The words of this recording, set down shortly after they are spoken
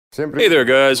Hey there,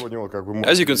 guys.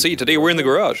 As you can see, today we're in the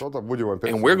garage,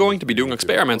 and we're going to be doing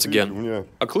experiments again.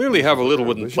 I clearly have a little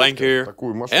wooden plank here,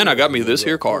 and I got me this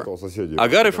here car. I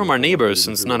got it from our neighbors,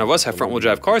 since none of us have front-wheel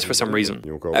drive cars for some reason.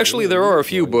 Actually, there are a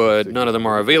few, but none of them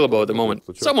are available at the moment.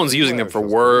 Someone's using them for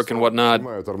work and whatnot.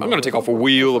 I'm gonna take off a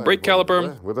wheel, a brake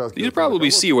caliper. You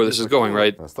probably see where this is going,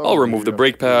 right? I'll remove the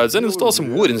brake pads and install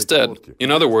some wood instead.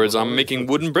 In other words, I'm making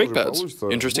wooden brake pads.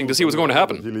 Interesting to see what's going to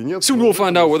happen. Soon we'll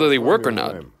find out whether they work or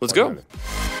not. Let's go.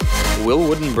 Will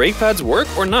wooden brake pads work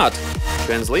or not?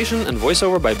 Translation and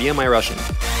voiceover by BMI Russian.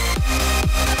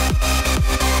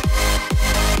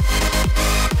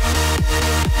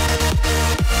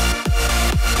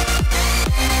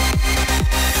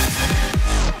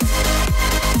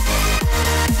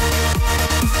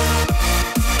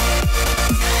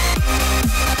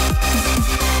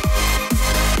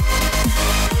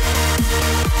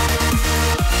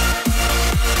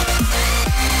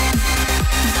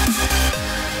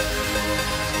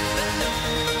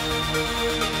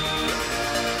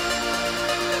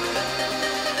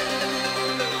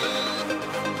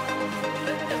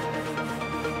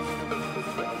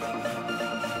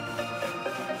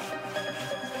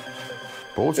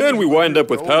 And we wind up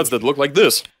with pads that look like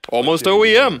this. Almost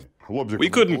OEM. We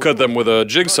couldn't cut them with a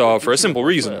jigsaw for a simple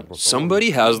reason.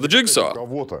 Somebody has the jigsaw.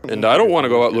 And I don't want to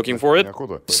go out looking for it.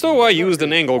 So I used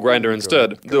an angle grinder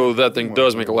instead, though that thing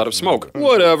does make a lot of smoke.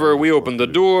 Whatever, we open the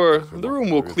door, the room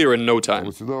will clear in no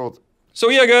time. So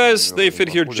yeah, guys, they fit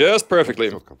here just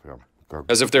perfectly.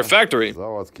 As if they're factory.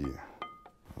 Close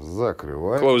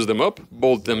them up,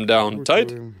 bolt them down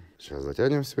tight, and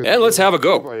let's have a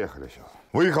go.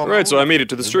 Right, so I made it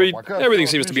to the street. Everything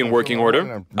seems to be in working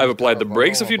order. I've applied the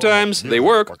brakes a few times. They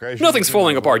work. Nothing's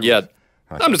falling apart yet.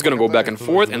 I'm just gonna go back and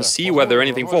forth and see whether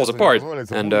anything falls apart,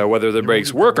 and whether the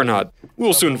brakes work or not.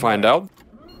 We'll soon find out.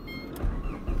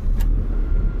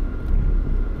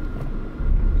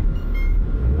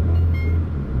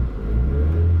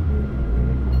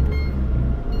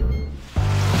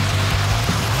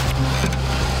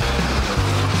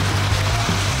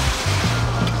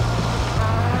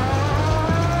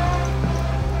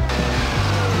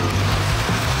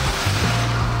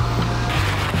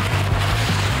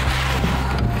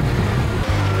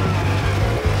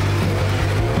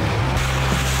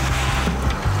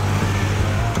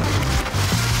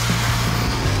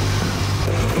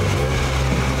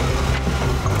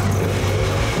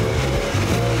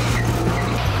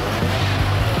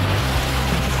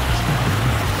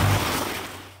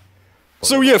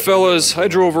 So yeah, fellas, I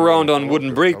drove around on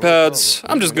wooden brake pads.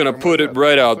 I'm just gonna put it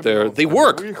right out there. They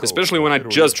work, especially when I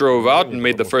just drove out and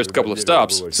made the first couple of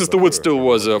stops, since the wood still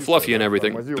was fluffy and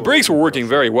everything. The brakes were working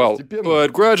very well,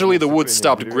 but gradually the wood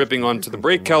stopped gripping onto the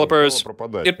brake calipers.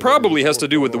 It probably has to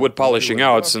do with the wood polishing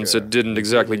out, since it didn't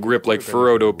exactly grip like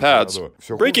Ferodo pads.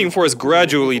 Braking force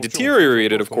gradually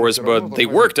deteriorated, of course, but they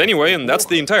worked anyway, and that's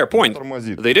the entire point.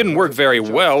 They didn't work very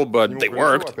well, but they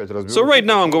worked. So right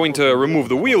now I'm going to remove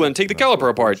the wheel and take the caliper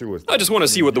apart. I just want to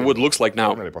see what the wood looks like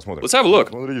now. Let's have a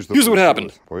look. Here's what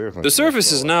happened. The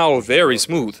surface is now very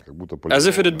smooth, as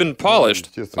if it had been polished.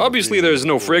 Obviously there's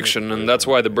no friction, and that's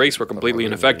why the brakes were completely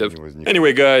ineffective.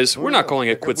 Anyway guys, we're not calling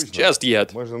it quits just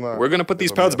yet. We're gonna put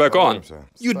these pads back on.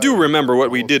 You do remember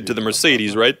what we did to the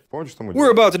Mercedes, right?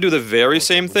 We're about to do the very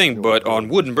same thing, but on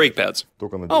wooden brake pads.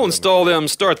 I'll install them,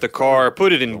 start the car,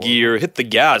 put it in gear, hit the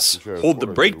gas, hold the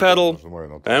brake pedal,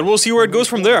 and we'll see where it goes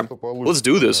from there. Let's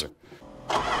do this.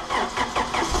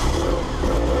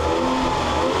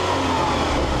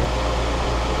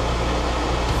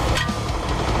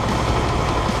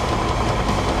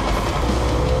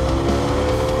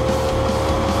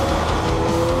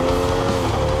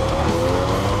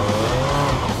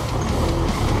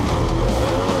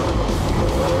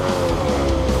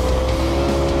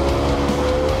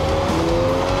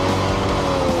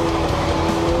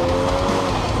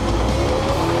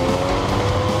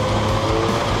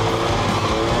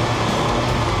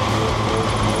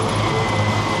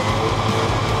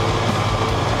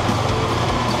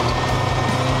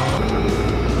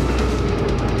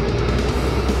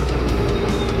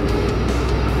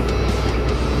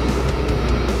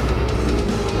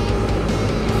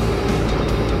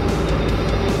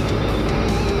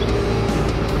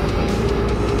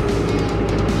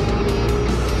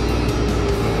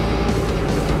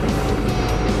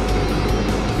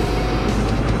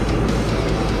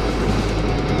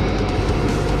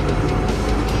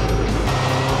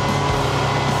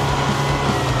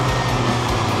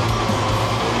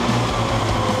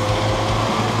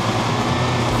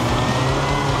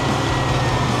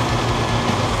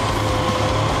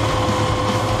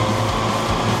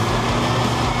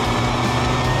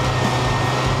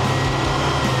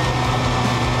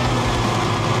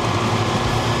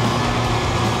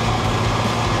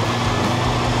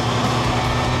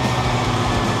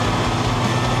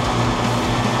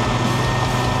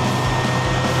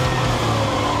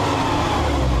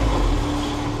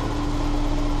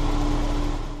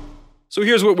 So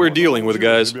here's what we're dealing with,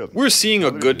 guys. We're seeing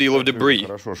a good deal of debris.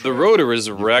 The rotor is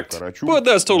wrecked, but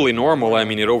that's totally normal. I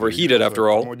mean, it overheated after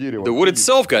all. The wood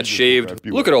itself got shaved.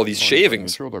 Look at all these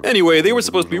shavings. Anyway, they were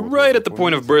supposed to be right at the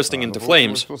point of bursting into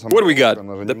flames. What do we got?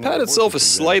 The pad itself is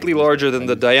slightly larger than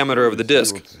the diameter of the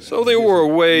disc, so they wore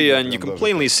away, and you can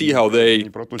plainly see how they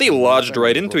lodged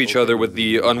right into each other with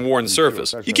the unworn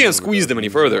surface. You can't squeeze them any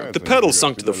further. The pedal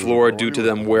sunk to the floor due to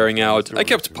them wearing out. I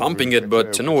kept pumping it,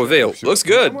 but to no avail. Looks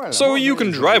good. So you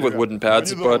can drive with wooden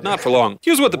pads, but not for long.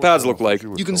 Here's what the pads look like.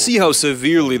 You can see how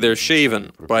severely they're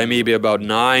shaven, by maybe about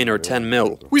 9 or 10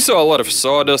 mil. We saw a lot of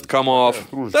sawdust come off.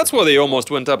 That's why they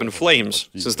almost went up in flames,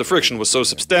 since the friction was so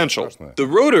substantial. The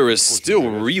rotor is still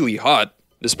really hot,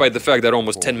 despite the fact that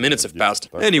almost 10 minutes have passed.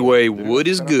 Anyway, wood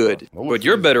is good, but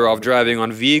you're better off driving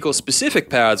on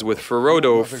vehicle-specific pads with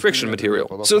Ferodo friction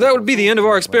material. So that would be the end of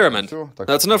our experiment.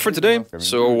 That's enough for today.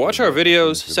 So watch our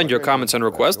videos, send your comments and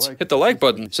requests, hit the like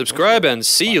button, subscribe, and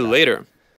see you later.